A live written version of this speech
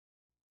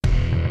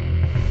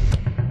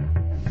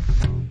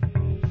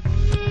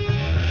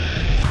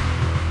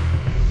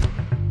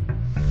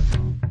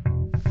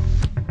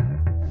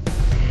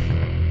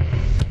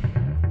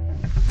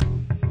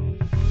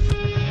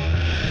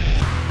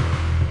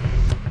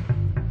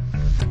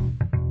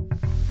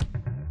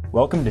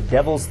Welcome to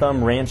Devil's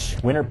Thumb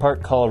Ranch, Winter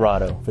Park,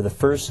 Colorado, for the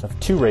first of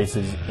 2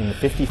 races in the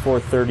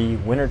 5430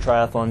 Winter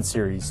Triathlon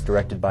Series,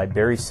 directed by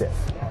Barry Siff.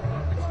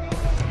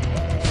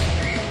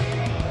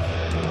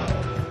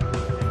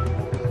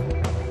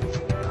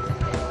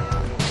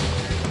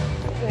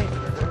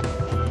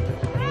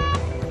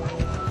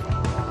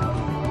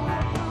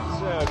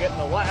 So, getting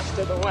the last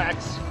of the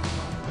wax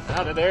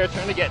out of there,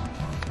 trying to get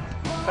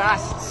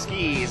fast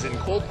skis in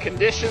cold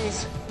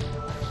conditions.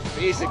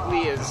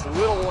 Basically as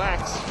little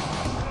wax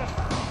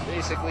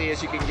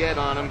as you can get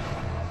on them.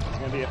 It's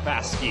going to be a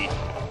fast ski.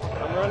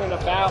 I'm running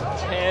about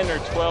 10 or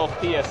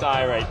 12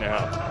 psi right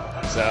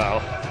now.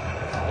 So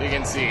you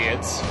can see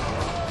it's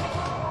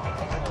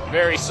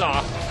very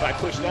soft. If I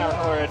push down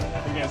hard,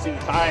 you're going to see the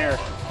tire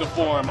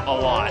deform a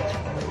lot.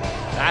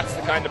 That's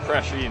the kind of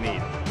pressure you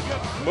need.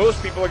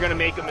 Most people are going to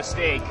make a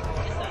mistake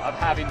of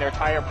having their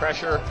tire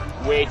pressure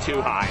way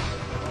too high.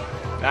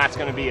 That's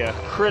going to be a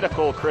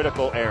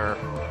critical error.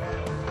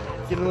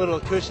 Getting a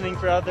little cushioning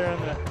for out there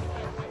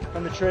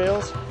on the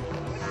trails.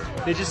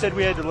 They just said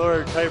we had to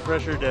lower tire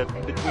pressure to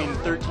between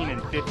 13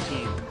 and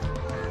 15.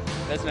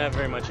 Doesn't have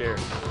very much air.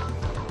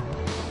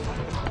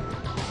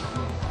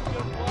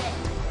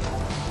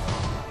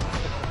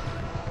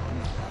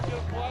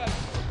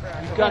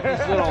 We've got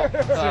these little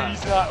So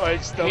he's not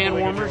like hand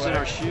warmers in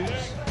our shoes,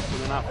 so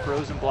they're not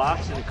frozen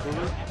blocks in the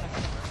cooler.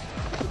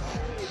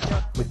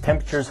 With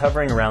temperatures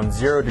hovering around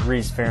 0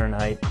 degrees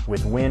Fahrenheit,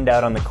 with wind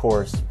out on the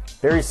course,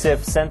 Barry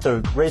Siff sent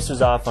the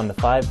racers off on the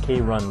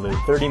 5K run loop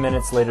 30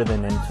 minutes later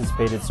than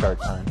anticipated start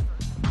time.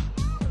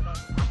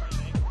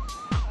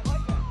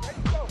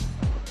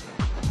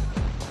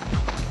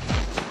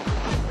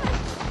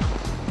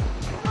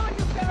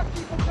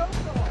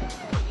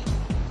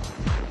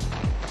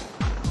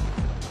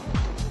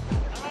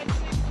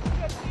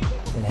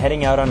 And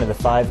heading out onto the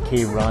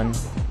 5K run,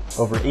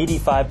 over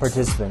 85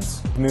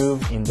 participants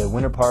moved into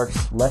Winter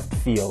Park's left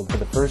field for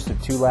the first of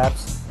 2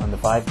 laps on the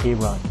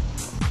 5K run.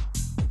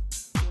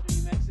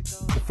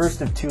 The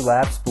first of 2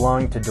 laps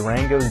belonged to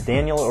Durango's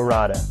Daniel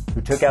Orada,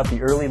 who took out the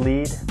early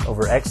lead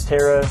over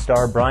Xterra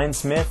star Brian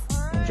Smith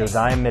and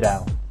Josiah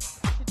Middow.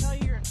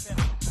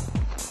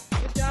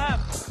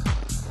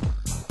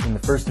 In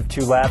the first of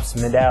 2 laps,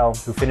 Middow,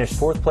 who finished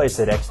 4th place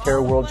at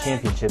Xterra World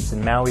Championships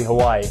in Maui,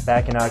 Hawaii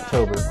back in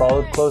October,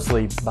 followed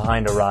closely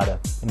behind Orada.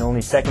 And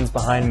only seconds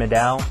behind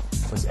Middow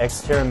was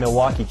Xterra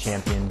Milwaukee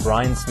champion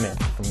Brian Smith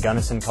from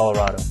Gunnison,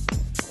 Colorado.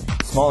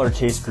 Smaller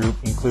chase group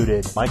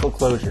included Michael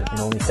Closure, and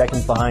only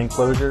seconds behind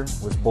Closure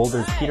was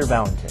Boulder's Peter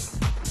Valentik.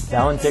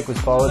 Valentik was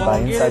followed by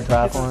Inside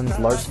Triathlon's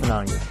Lars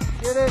Finanger.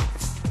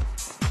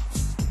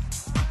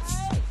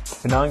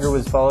 Finanger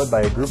was followed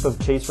by a group of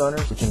chase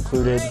runners, which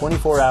included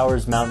 24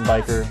 Hours mountain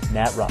biker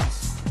Nat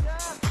Ross.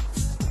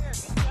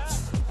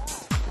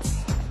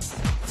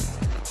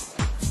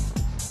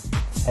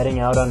 Heading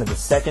out onto the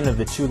second of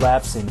the 2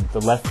 laps in the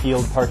left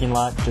field parking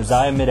lot,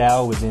 Josiah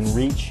Middow was in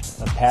reach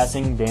of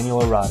passing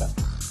Daniel Orada.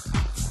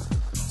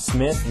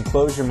 Smith and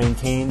Closure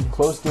maintained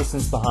close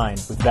distance behind,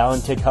 with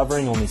Valentik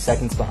hovering only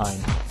seconds behind.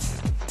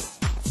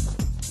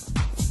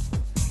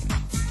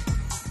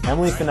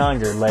 Emily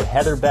Finanger led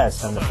Heather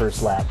Best on the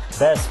first lap.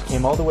 Best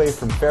came all the way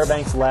from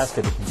Fairbanks,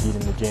 Alaska to compete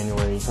in the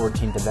January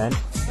 14th event,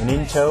 and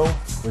in tow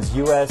was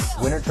U.S.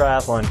 Winter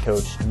Triathlon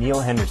coach Neil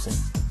Henderson.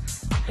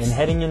 And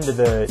heading into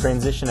the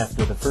transition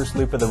after the first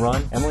loop of the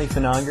run, Emily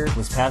Finanger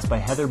was passed by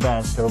Heather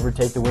Best to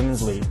overtake the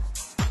women's lead.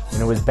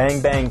 And it was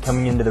bang-bang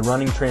coming into the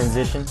running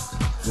transition,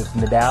 with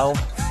Middow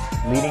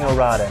leading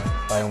Orada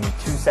by only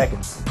 2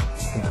 seconds,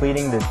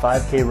 completing the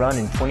 5K run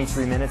in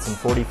 23 minutes and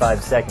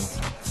 45 seconds,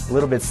 a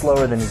little bit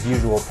slower than his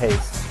usual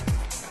pace.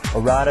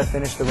 Orada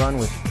finished the run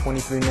with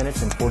 23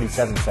 minutes and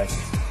 47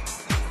 seconds.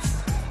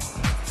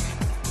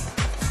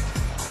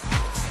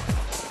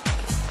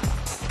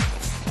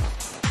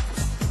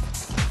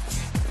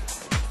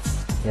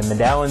 And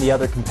Middow and the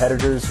other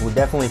competitors were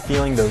definitely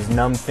feeling those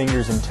numb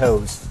fingers and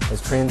toes,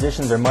 as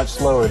transitions are much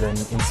slower than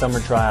in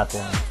summer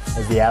triathlon,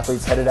 as the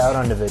athletes headed out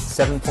onto the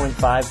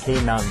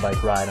 7.5K mountain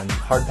bike ride on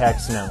hard-packed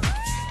snow.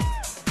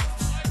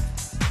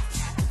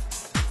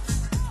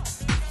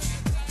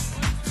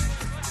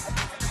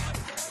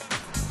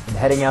 And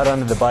heading out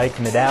onto the bike,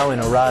 Middow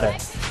and Orada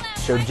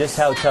showed just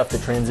how tough the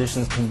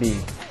transitions can be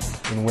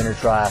in winter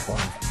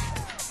triathlon.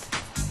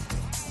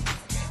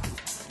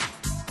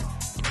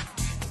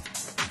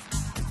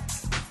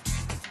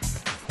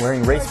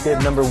 Wearing race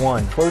bib number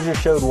 1, Closure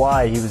showed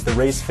why he was the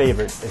race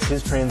favorite, as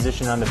his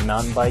transition onto the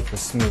mountain bike was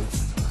smooth.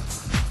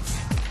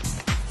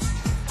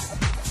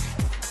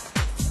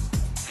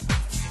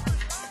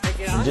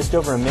 And just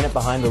over a minute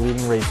behind the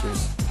leading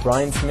racers,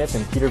 Brian Smith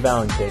and Peter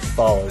Valentik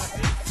followed.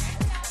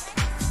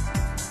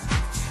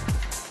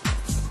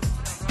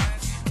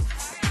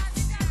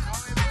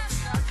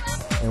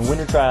 And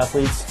winter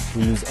triathletes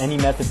will use any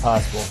method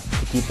possible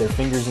to keep their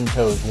fingers and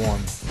toes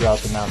warm throughout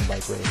the mountain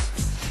bike race.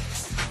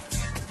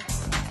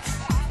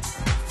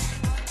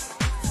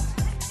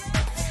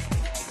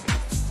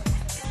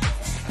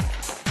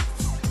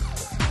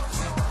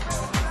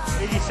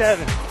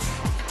 87.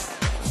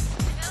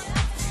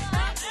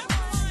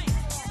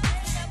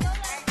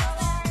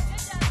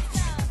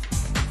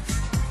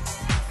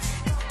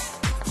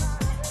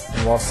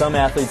 And while some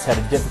athletes had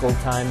a difficult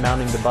time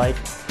mounting the bike,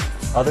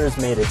 others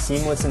made it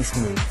seamless and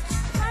smooth.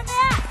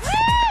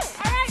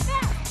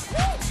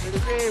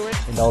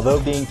 And although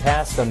being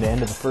passed on the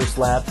end of the first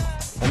lap,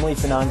 Emily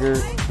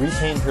Finanger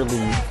retained her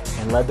lead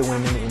and led the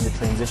women into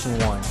transition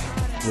 1,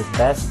 with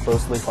Bess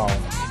closely following.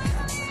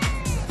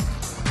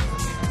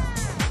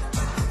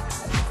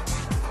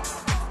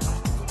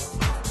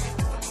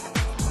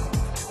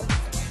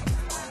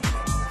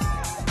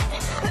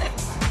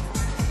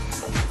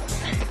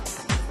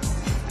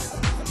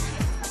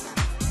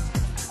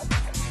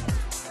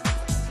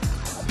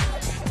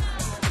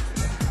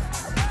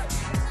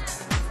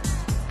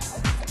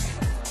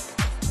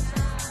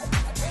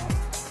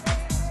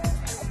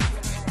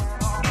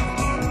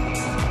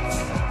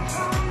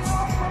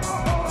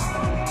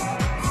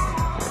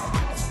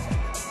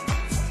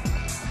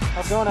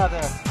 How's it going out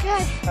there?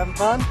 Good. Having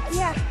fun?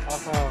 Yeah.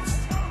 Awesome.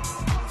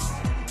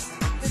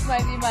 This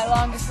might be my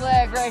longest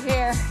leg right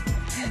here.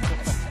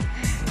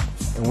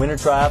 And winter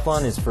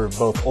triathlon is for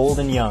both old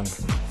and young,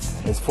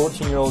 as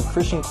 14-year-old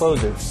Christian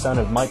Closer, son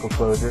of Michael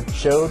Closer,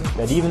 showed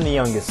that even the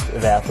youngest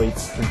of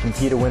athletes can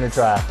compete a winter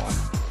triathlon.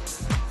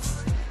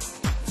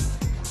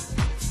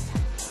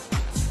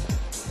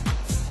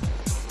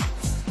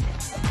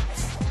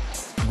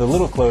 The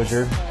little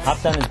Closer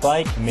hopped on his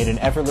bike and made an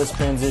effortless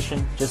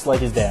transition just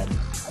like his dad.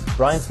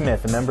 Brian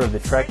Smith, a member of the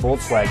Trek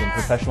Volkswagen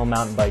professional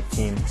mountain bike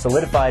team,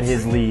 solidified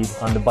his lead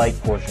on the bike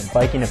portion,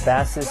 biking the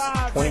fastest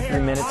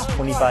 23 minutes,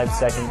 25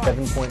 seconds,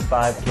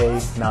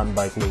 7.5K mountain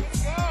bike loop.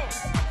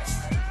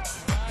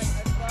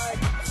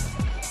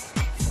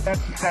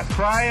 That's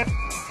Brian.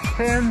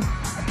 Tim.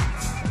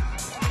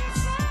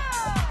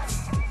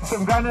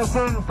 Some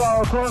Gunnison,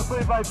 followed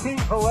closely by Pete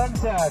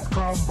Valentek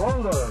from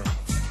Boulder.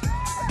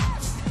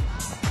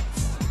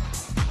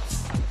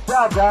 Good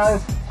job,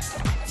 guys.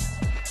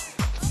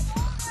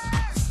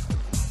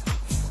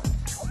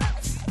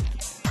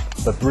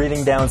 But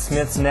breathing down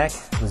Smith's neck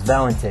was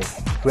Valentik,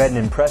 who had an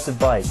impressive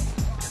bike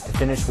to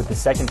finish with the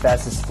second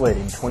fastest split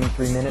in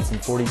 23 minutes and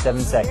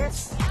 47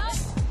 seconds.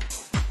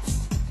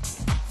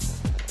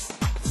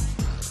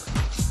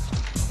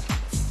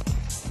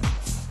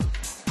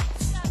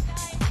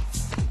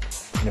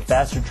 And a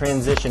faster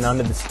transition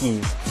onto the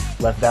skis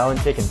left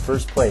Valentik in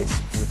first place,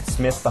 with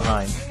Smith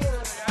behind.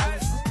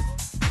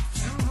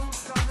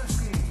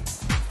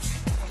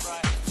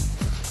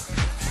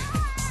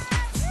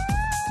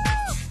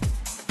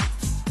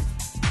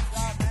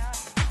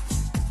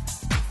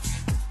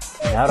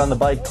 And out on the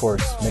bike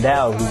course,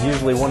 Maddow, who's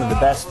usually one of the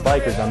best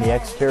bikers on the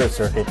Xterra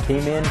circuit,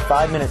 came in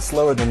 5 minutes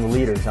slower than the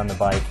leaders on the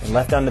bike and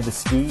left onto the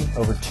ski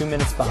over 2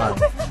 minutes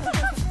behind.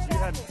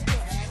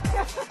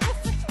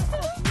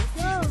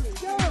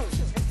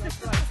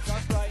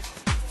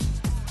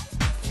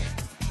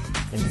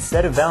 And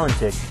instead of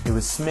Valentik, it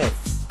was Smith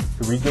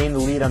who regained the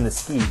lead on the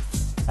ski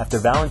after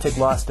Valentik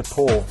lost a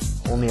pole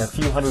only a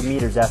few hundred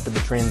meters after the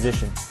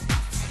transition.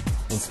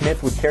 And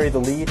Smith would carry the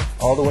lead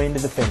all the way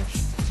into the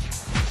finish.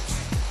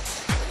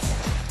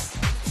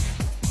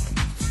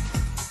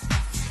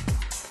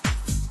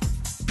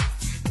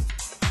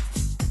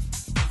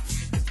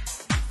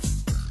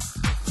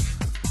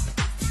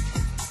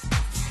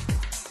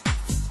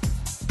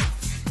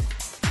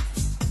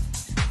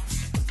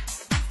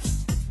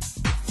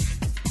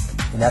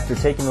 And after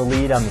taking the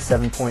lead on the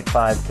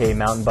 7.5K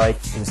mountain bike,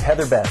 it was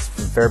Heather Bess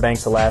from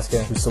Fairbanks,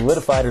 Alaska, who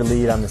solidified her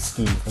lead on the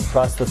ski and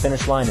crossed the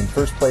finish line in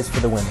first place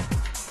for the women.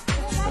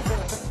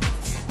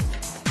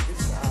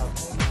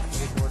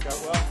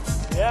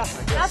 Yeah,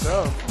 I guess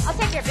so. I'll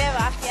take your bib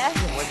off, yeah?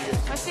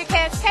 Once you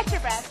catch your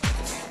breath.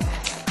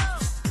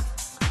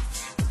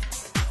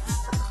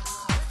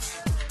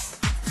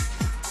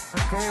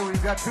 Okay,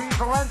 we've got Pete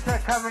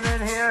Valentek coming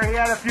in here. He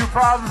had a few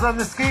problems on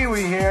the ski,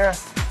 we hear,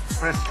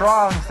 but a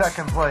strong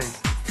second place.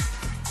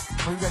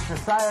 We got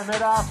Josiah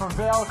Midoff from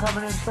Vail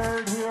coming in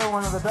third here,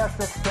 one of the best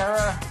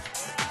Xterra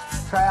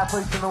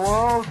triathletes in the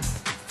world.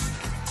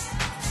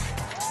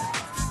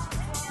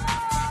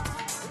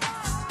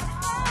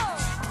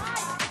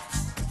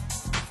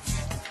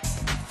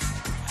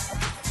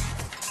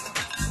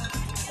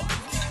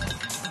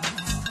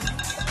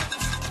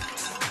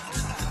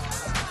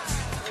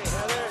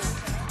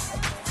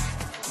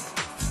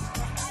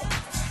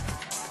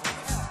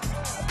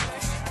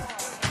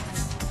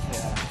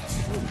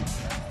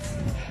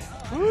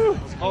 Woo!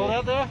 It's cold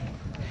out there?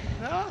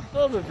 No, a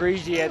little bit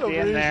breezy at the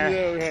end there.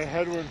 Yeah, we had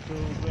headwind for a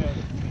little bit.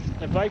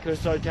 The bike was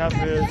so tough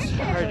it was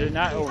hard to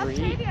not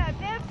overheat.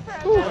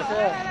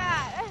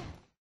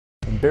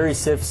 And Barry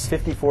Siff's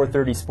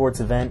 5430 sports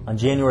event on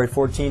January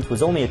 14th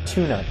was only a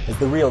tune-up, as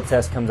the real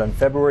test comes on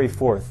February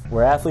 4th,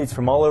 where athletes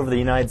from all over the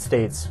United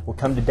States will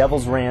come to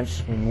Devil's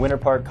Ranch in Winter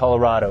Park,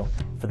 Colorado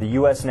for the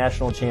U.S.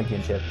 National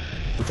Championship,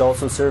 which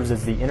also serves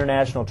as the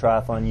International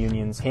Triathlon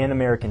Union's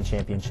Pan-American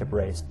Championship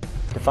race.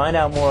 To find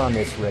out more on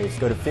this race,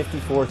 go to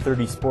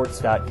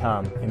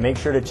 5430sports.com and make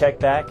sure to check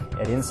back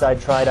at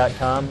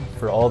InsideTri.com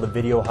for all the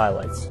video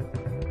highlights.